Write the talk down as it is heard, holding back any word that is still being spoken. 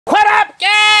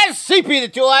guys, CP the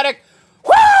Tool Addict.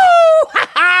 Woo!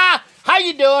 Ha ha! How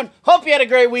you doing? Hope you had a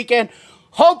great weekend.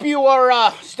 Hope you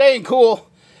are staying cool.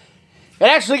 It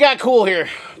actually got cool here.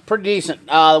 Pretty decent.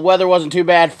 The weather wasn't too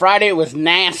bad. Friday it was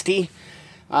nasty.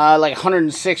 Like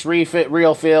 106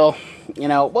 real feel. You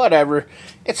know, whatever.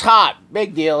 It's hot.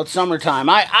 Big deal. It's summertime.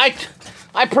 I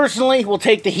personally will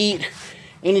take the heat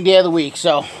any day of the week.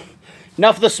 So,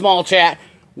 enough of the small chat.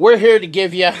 We're here to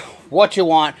give you what you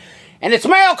want. And it's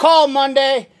Mail Call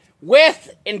Monday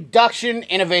with Induction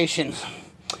Innovations.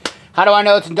 How do I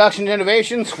know it's Induction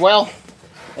Innovations? Well,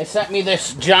 they sent me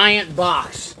this giant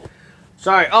box.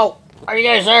 Sorry. Oh, are you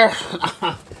guys there?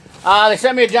 They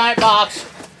sent me a giant box.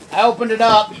 I opened it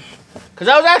up because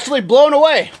I was actually blown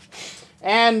away.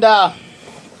 And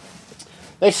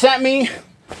they sent me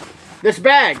this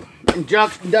bag,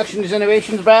 Induction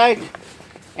Innovations bag.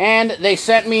 And they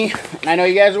sent me, and I know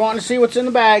you guys are wanting to see what's in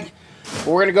the bag. But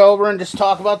we're going to go over and just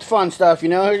talk about the fun stuff. You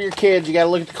know, your kids, you got to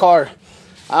look at the card.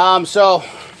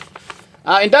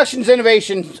 Induction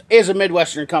Innovations is a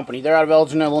Midwestern company. They're out of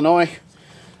Elgin, Illinois.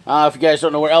 If you guys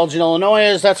don't know where Elgin, Illinois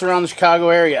is, that's around the Chicago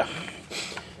area.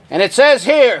 And it says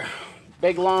here,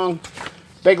 big long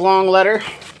letter,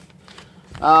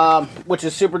 which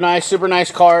is super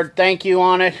nice card. Thank you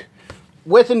on it.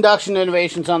 With Induction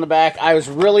Innovations on the back. I was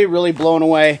really blown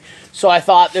away. So I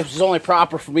thought this was only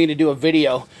proper for me to do a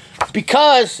video.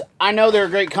 Because I know they're a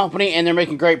great company and they're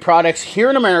making great products here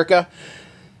in America.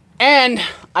 And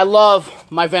I love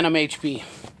my Venom HP.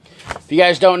 If you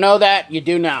guys don't know that, you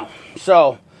do now.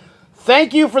 So,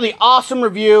 thank you for the awesome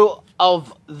review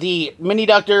of the Mini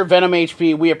Ductor Venom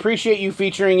HP. We appreciate you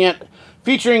featuring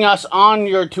us on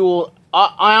your tool,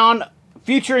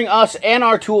 featuring us and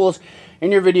our tools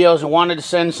in your videos, and wanted to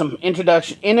send some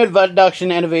Induction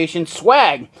Innovation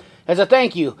swag as a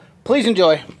thank you. Please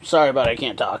enjoy. Sorry about it, I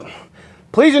can't talk.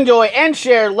 Please enjoy and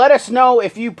share. Let us know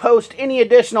if you post any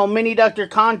additional Mini Ductor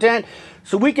content,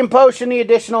 so we can post any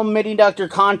additional Mini Ductor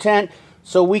content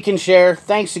so we can share.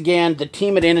 Thanks again, the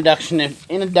team at Inductions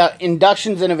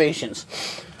Innovations.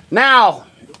 Now,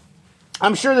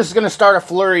 I'm sure this is going to start a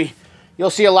flurry.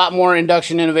 You'll see a lot more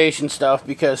Induction Innovation stuff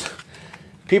because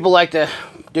people like to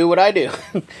do what I do.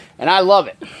 And I love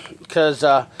it because,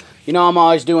 you know, I'm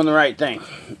always doing the right thing.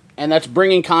 And that's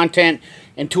bringing content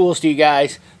and tools to you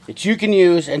guys that you can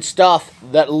use and stuff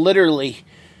that literally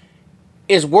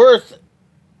is worth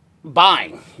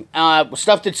buying.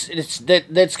 Stuff that's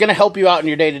going to help you out in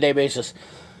your day-to-day basis.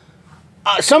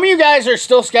 Some of you guys are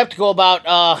still skeptical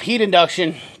about heat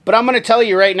induction, but I'm going to tell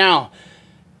you right now,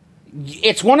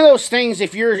 it's one of those things,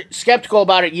 if you're skeptical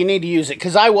about it, you need to use it,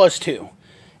 because I was too.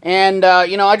 And,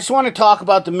 you know, I just want to talk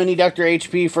about the Mini Ductor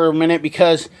HP for a minute,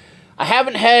 because I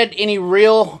haven't had any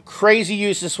real crazy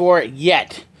uses for it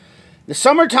yet. The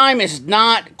summertime is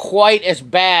not quite as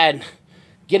bad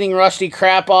getting rusty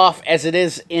crap off as it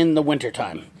is in the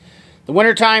wintertime. The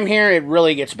wintertime here, it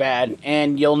really gets bad,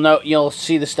 and you'll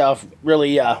see the stuff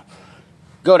really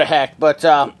go to heck. But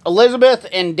Elizabeth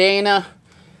and Dana,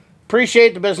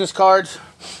 appreciate the business cards.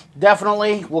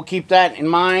 Definitely, we'll keep that in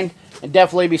mind, and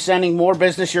definitely be sending more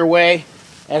business your way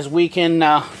as we can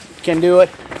do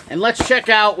it. And let's check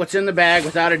out what's in the bag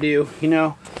without ado. You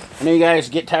know, I know you guys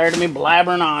get tired of me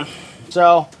blabbering on.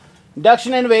 So,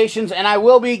 Induction Innovations, and I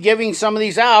will be giving some of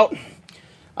these out,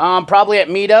 probably at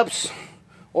meetups,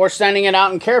 or sending it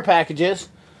out in care packages.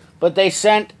 But they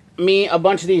sent me a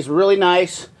bunch of these really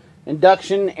nice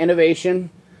Induction Innovation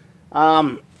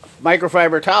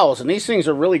microfiber towels. And these things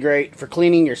are really great for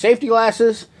cleaning your safety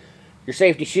glasses, your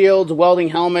safety shields, welding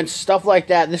helmets, stuff like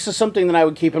that. This is something that I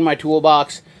would keep in my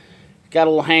toolbox. Got a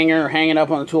little hanger hanging up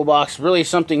on the toolbox. Really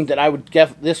something that I would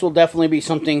this will definitely be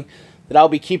something that I'll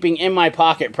be keeping in my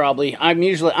pocket probably. I'm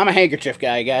a handkerchief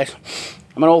guy, guys.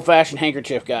 I'm an old-fashioned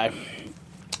handkerchief guy.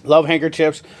 Love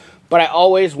handkerchiefs, but I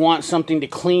always want something to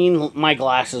clean my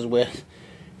glasses with.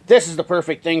 This is the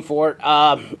perfect thing for it.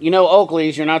 You know,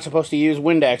 Oakley's, you're not supposed to use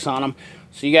Windex on them.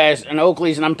 So you guys, and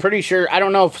Oakley's, and I'm pretty sure, I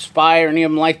don't know if Spy or any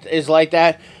of them is like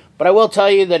that, but I will tell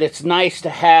you that it's nice to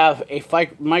have a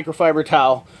microfiber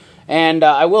towel. And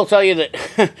I will tell you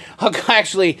that I'll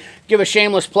actually give a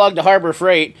shameless plug to Harbor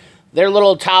Freight. Their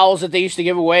little towels that they used to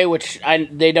give away, which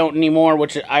they don't anymore,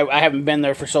 which I haven't been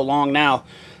there for so long now.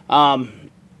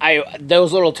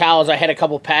 Those little towels, I had a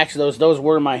couple packs of those. Those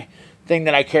were my thing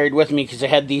that I carried with me because they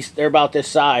had these. They're about this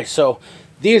size, so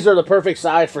these are the perfect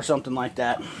size for something like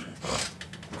that.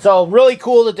 So really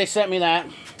cool that they sent me that.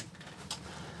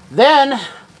 Then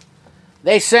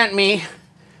they sent me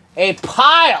a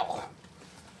pile.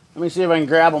 Let me see if I can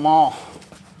grab them all.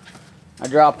 I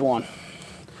dropped one.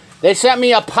 They sent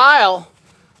me a pile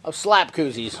of slap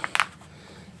koozies.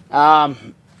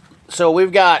 So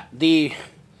we've got the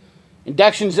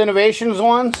Induction's Innovations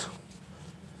ones.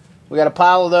 We got a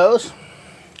pile of those.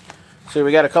 So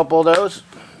we got a couple of those.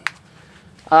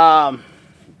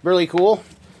 Really cool.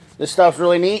 This stuff's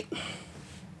really neat.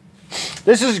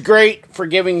 This is great for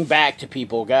giving back to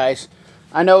people, guys.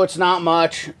 I know it's not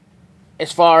much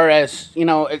as far as,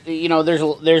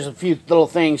 there's a few little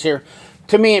things here.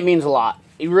 To me, it means a lot.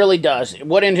 It really does.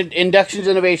 What Induction's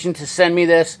Innovation to send me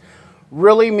this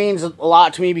really means a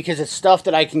lot to me because it's stuff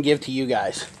that I can give to you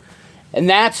guys. And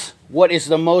that's what is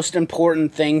the most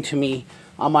important thing to me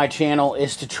on my channel,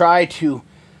 is to try to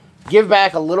give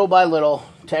back a little by little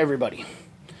to everybody.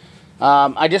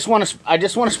 I just want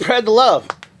to spread the love.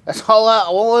 That's all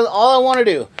I want to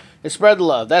do is spread the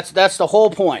love. That's the whole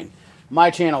point. My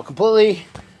channel completely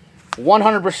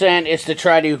 100% is to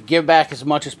try to give back as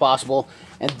much as possible,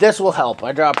 and this will help.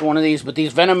 I dropped one of these, but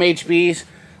these Venom HBs,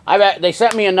 they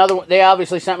sent me another one. They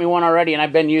obviously sent me one already, and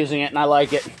I've been using it and I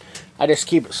like it. I just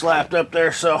keep it slapped up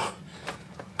there. So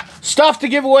stuff to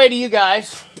give away to you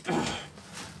guys.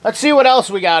 Let's see what else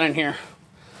we got in here.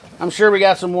 I'm sure we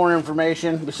got some more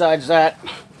information besides that.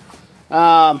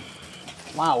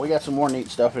 Wow, we got some more neat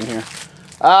stuff in here.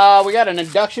 We got an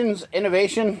Induction's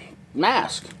Innovation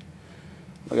mask.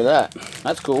 Look at that.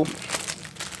 That's cool.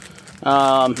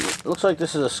 Looks like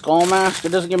this is a skull mask. It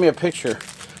doesn't give me a picture.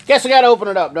 Guess I gotta open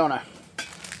it up, don't I?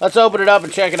 Let's open it up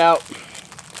and check it out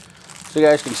so you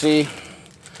guys can see.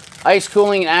 Ice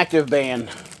Cooling Active Band.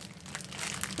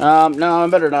 No, I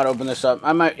better not open this up.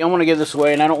 I want to give this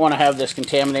away, and I don't want to have this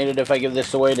contaminated if I give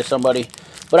this away to somebody.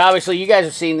 But obviously, you guys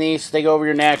have seen these. They go over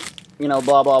your neck, blah,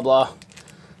 blah, blah.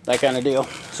 That kind of deal.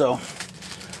 So,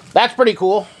 that's pretty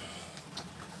cool.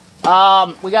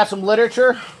 We got some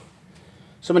literature.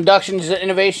 Some Induction's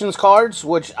Innovations cards,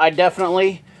 which I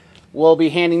definitely will be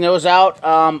handing those out.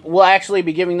 We'll actually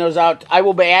be giving those out. I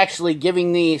will be actually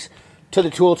giving these to the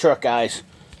tool truck guys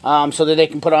so that they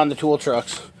can put on the tool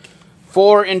trucks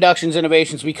for Induction's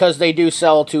Innovations, because they do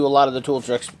sell to a lot of the tool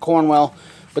trucks. Cornwell.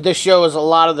 But this shows a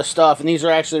lot of the stuff, and these are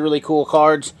actually really cool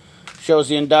cards. Shows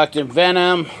the Inductive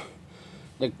Venom,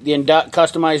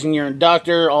 customizing your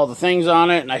inductor, all the things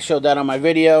on it, and I showed that on my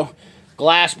video.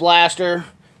 Glass Blaster.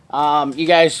 You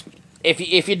guys,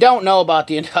 if you don't know about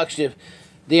the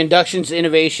Induction's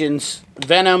Innovations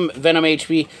Venom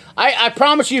HP, I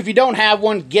promise you, if you don't have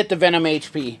one, get the Venom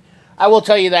HP. I will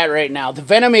tell you that right now. The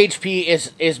Venom HP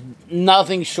is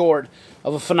nothing short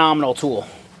of a phenomenal tool,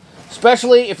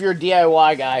 especially if you're a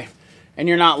DIY guy and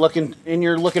you're not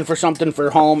looking for something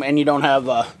for home and you don't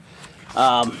have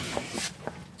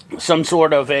some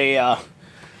sort of a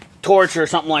torch or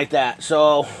something like that.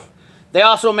 So they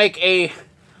also make a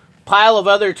pile of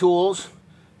other tools,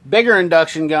 bigger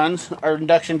induction guns or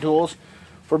induction tools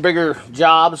for bigger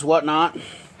jobs, whatnot.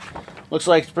 Looks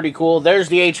like it's pretty cool. There's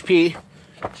the HP.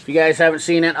 If you guys haven't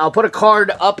seen it, I'll put a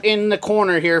card up in the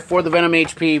corner here for the Venom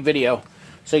HP video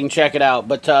so you can check it out.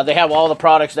 But they have all the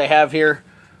products they have here,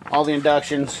 all the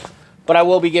inductions. But I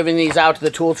will be giving these out to the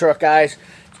tool truck guys.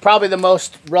 It's probably the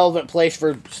most relevant place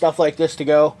for stuff like this to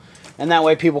go, and that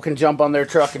way people can jump on their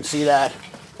truck and see that,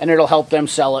 and it'll help them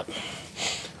sell it.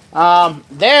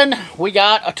 Then we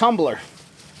got a tumbler.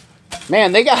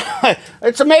 Man, they got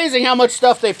it's amazing how much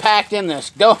stuff they packed in this.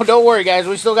 Don't worry, guys,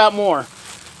 we still got more.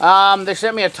 They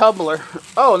sent me a tumbler.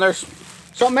 Oh, and there's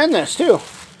something in this too.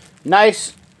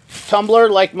 Nice tumbler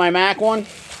like my Mac one.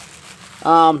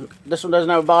 This one doesn't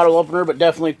have a bottle opener, but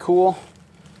definitely cool.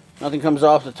 Nothing comes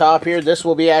off the top here. This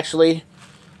will be actually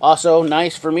also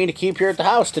nice for me to keep here at the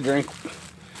house to drink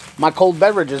my cold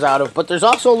beverages out of. But there's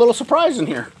also a little surprise in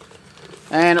here.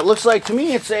 And it looks like to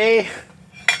me it's a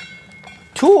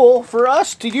tool for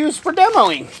us to use for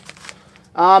demoing.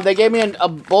 They gave me a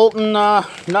Bolton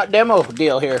nut demo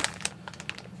deal here.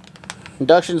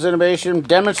 Induction's Innovation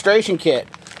demonstration kit.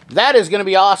 That is going to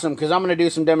be awesome because I'm going to do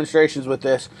some demonstrations with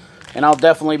this, and I'll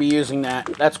definitely be using that.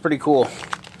 That's pretty cool.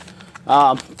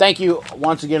 Thank you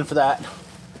once again for that.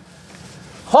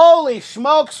 Holy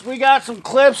smokes, we got some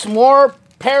clips, more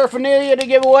paraphernalia to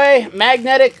give away.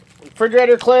 Magnetic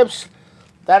refrigerator clips.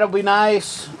 That'll be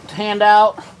nice to hand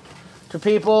out to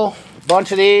people. A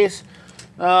bunch of these.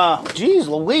 Geez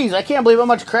Louise, I can't believe how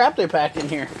much crap they packed in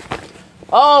here.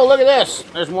 Oh, look at this.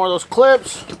 There's more of those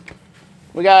clips.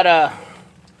 We got a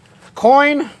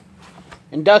coin.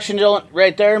 Induction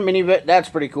right there. Mini bit. That's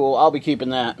pretty cool. I'll be keeping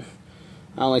that.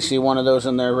 I only see one of those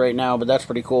in there right now, but that's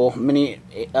pretty cool. Mini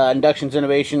Induction's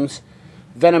Innovations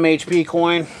Venom HP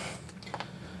coin.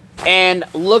 And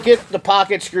look at the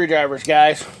pocket screwdrivers,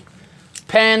 guys.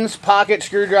 Pens, pocket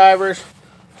screwdrivers,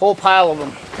 whole pile of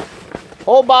them.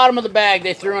 Whole bottom of the bag,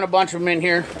 they threw in a bunch of them in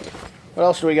here. What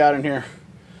else do we got in here?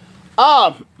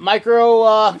 Micro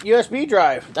USB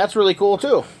drive. That's really cool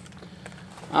too.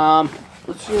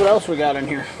 Let's see what else we got in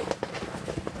here.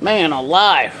 Man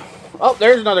alive. Oh,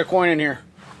 there's another coin in here.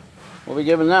 We'll be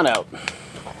giving that out.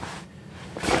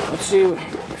 Let's see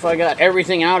if I got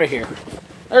everything out of here.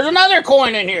 There's another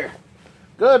coin in here.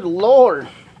 Good Lord.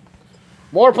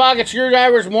 More pocket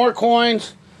screwdrivers, more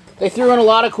coins. They threw in a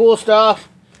lot of cool stuff.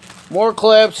 More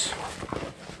clips.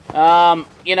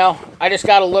 You know, I just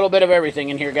got a little bit of everything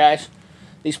in here, guys.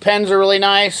 These pens are really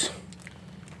nice.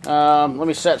 Let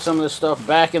me set some of this stuff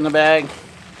back in the bag.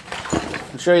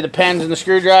 I'll show you the pens and the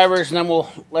screwdrivers, and then we'll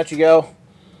let you go.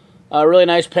 Really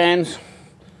nice pens.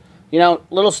 You know,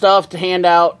 little stuff to hand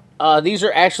out. These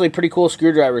are actually pretty cool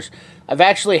screwdrivers. I've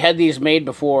actually had these made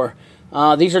before.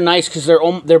 These are nice because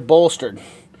they're bolstered.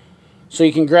 So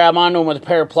you can grab onto them with a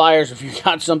pair of pliers if you've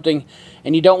got something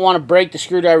and you don't want to break the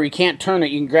screwdriver, you can't turn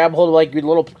it. You can grab hold of like your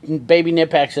little baby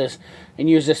Nipexes and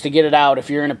use this to get it out if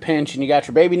you're in a pinch and you got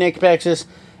your baby Nipexes.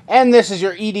 And this is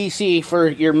your EDC for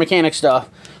your mechanic stuff.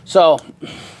 So,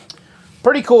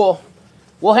 pretty cool.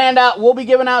 We'll be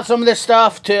giving out some of this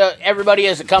stuff to everybody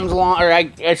as it comes along, or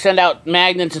I send out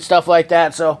magnets and stuff like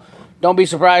that, so don't be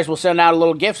surprised. We'll send out a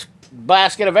little gift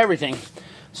basket of everything.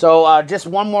 So, just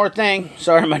one more thing.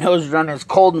 Sorry, my nose is running. It's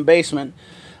cold in the basement.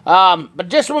 But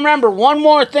just remember one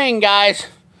more thing, guys.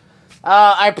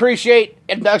 I appreciate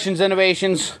Induction's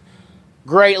Innovations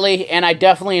greatly, and I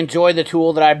definitely enjoy the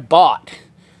tool that I bought.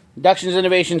 Induction's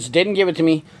Innovations didn't give it to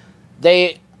me.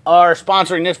 They are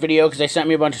sponsoring this video because they sent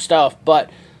me a bunch of stuff. But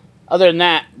other than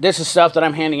that, this is stuff that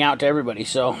I'm handing out to everybody.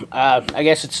 So, I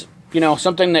guess it's, you know,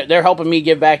 something that they're helping me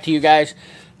give back to you guys.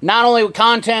 Not only with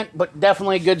content, but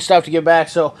definitely good stuff to give back.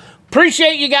 So,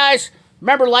 appreciate you guys.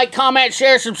 Remember, like, comment,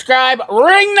 share, subscribe.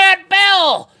 Ring that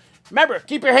bell. Remember,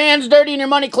 keep your hands dirty and your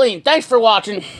money clean. Thanks for watching.